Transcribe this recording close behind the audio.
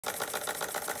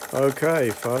Okay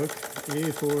folk,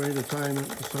 here for entertainment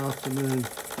this afternoon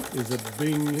is a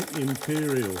Bing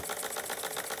Imperial.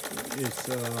 It's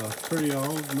pretty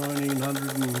old,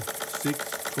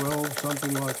 1906, 12,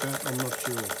 something like that, I'm not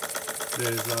sure.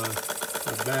 There's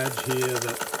a badge here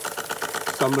that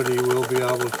somebody will be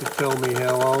able to tell me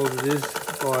how old it is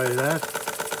by that.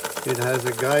 It has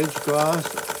a gauge glass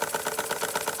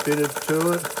fitted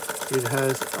to it. It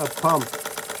has a pump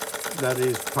that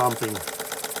is pumping,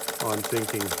 I'm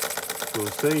thinking. We'll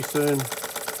see soon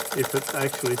if it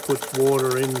actually puts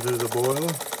water into the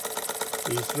boiler.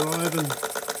 He's driving.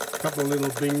 A couple of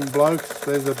little Bing blokes.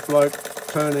 There's a bloke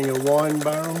turning a wine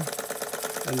barrel,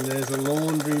 and there's a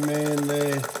laundry man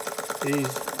there.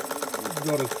 He's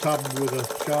got a tub with a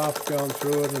shaft going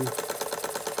through it, and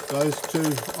those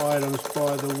two items,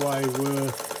 by the way,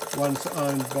 were once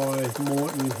owned by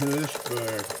Morton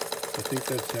Hirschberg. I think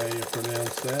that's how you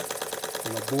pronounce that.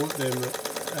 And I bought them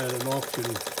at an auction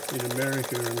in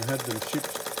America and had them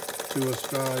shipped to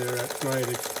Australia at great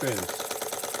expense.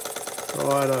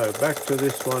 Righto, back to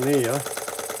this one here.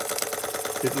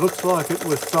 It looks like it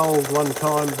was sold one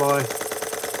time by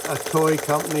a toy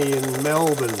company in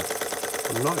Melbourne.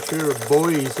 I'm not sure of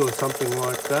Boys or something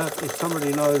like that. If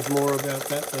somebody knows more about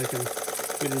that, they can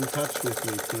get in touch with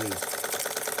me, please.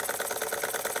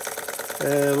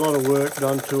 A lot of work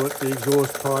done to it. The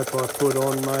exhaust pipe I put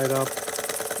on, made up.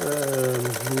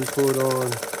 Put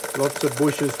on. Lots of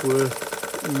bushes were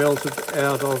melted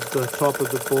out of the top of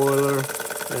the boiler,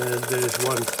 and there's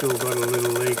one still got a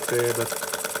little leak there, but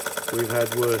we've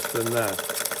had worse than that.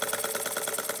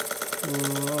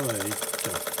 Right.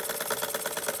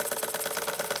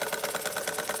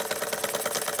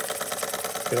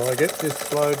 Can I get this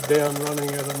slowed down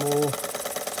running at a more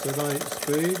sedate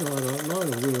speed? I don't know,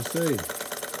 we'll see.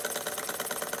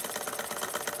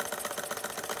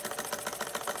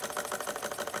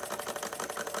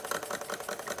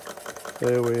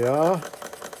 There we are.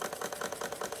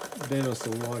 Dennis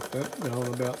will like that,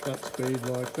 going about that speed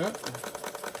like that.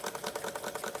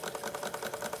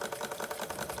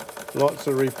 Lots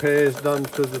of repairs done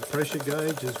to the pressure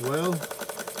gauge as well.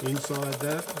 Inside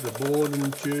that, the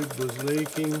boarding tube was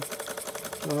leaking.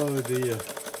 Oh dear,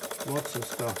 lots of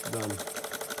stuff done.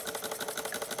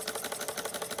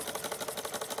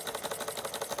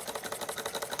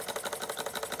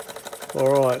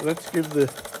 Alright, let's give the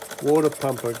water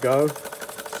pump a go.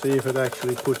 See if it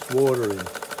actually puts water in.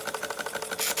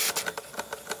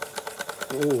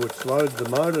 Oh, it slowed the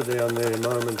motor down there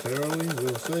momentarily.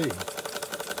 We'll see.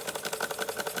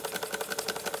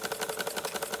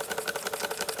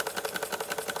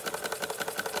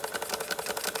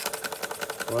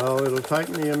 Well, it'll take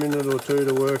me a minute or two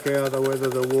to work out whether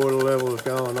the water level is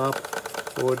going up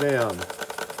or down.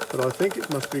 But I think it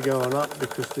must be going up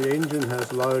because the engine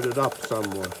has loaded up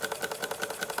somewhat.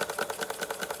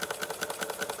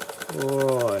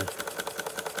 Alright,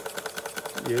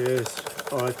 yes,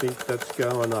 I think that's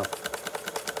going up.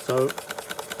 So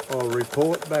I'll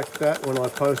report back that when I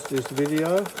post this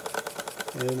video,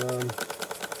 and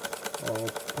I'll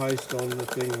paste on the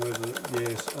thing whether,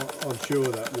 yes, I'm sure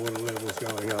that water level's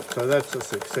going up. So that's a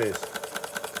success.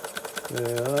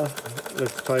 Now,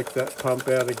 let's take that pump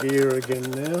out of gear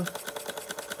again now.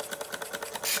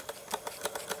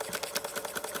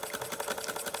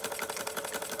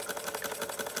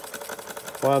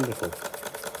 Wonderful.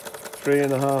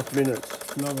 3.5 minutes.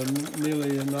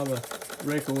 Nearly another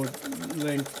record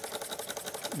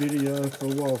length video for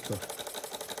Walter.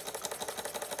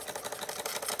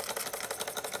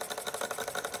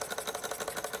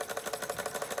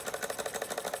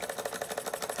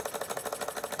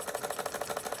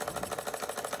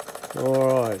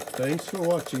 Alright, thanks for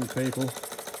watching people.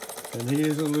 And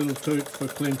here's a little toot for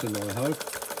Clinton, I hope.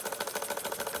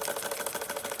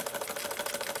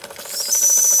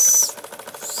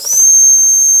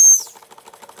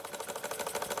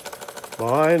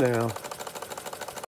 Bye now.